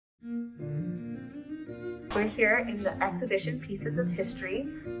We're here in the exhibition Pieces of History,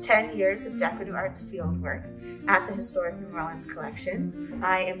 10 Years of Decorative Arts Fieldwork at the Historic New Orleans Collection.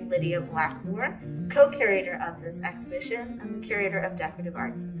 I am Lydia Blackmore, co-curator of this exhibition and the curator of decorative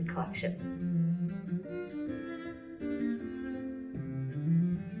arts in the collection.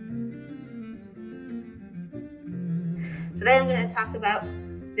 Today I'm going to talk about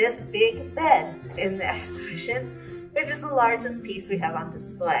this big bed in the exhibition, which is the largest piece we have on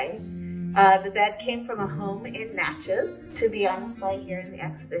display. The bed came from a home in Natchez to be on display here in the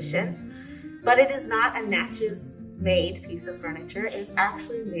exhibition, but it is not a Natchez made piece of furniture. It is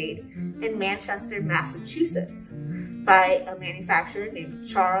actually made in Manchester, Massachusetts by a manufacturer named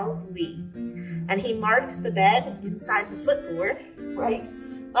Charles Lee. And he marked the bed inside the footboard, right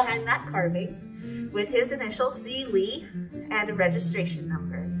behind that carving, with his initial C. Lee and a registration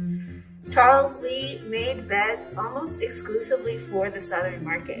number. Charles Lee made beds almost exclusively for the Southern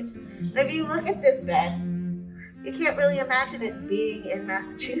market. And if you look at this bed, you can't really imagine it being in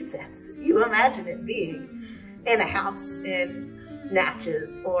Massachusetts. You imagine it being in a house in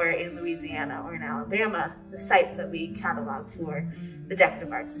Natchez or in Louisiana or in Alabama, the sites that we catalog for the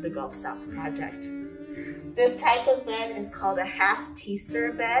Decorative Arts of the Gulf South project. This type of bed is called a half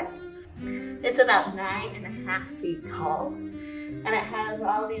teaster bed. It's about 9.5 feet tall. And it has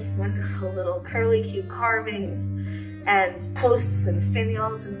all these wonderful little curly-Q carvings and posts and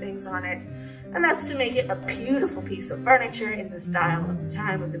finials and things on it. And that's to make it a beautiful piece of furniture in the style of the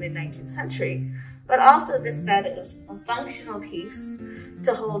time of the mid-19th century. But also this bed is a functional piece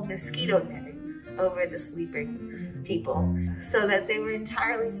to hold mosquito netting over the sleeping people so that they were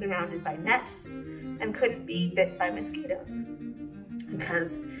entirely surrounded by nets and couldn't be bit by mosquitoes.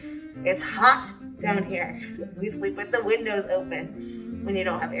 Because it's hot down here. We sleep with the windows open when you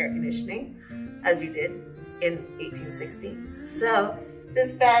don't have air conditioning, as you did in 1860. So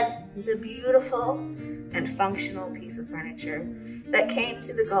this bed is a beautiful and functional piece of furniture that came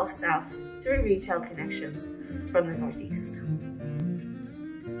to the Gulf South through retail connections from the Northeast.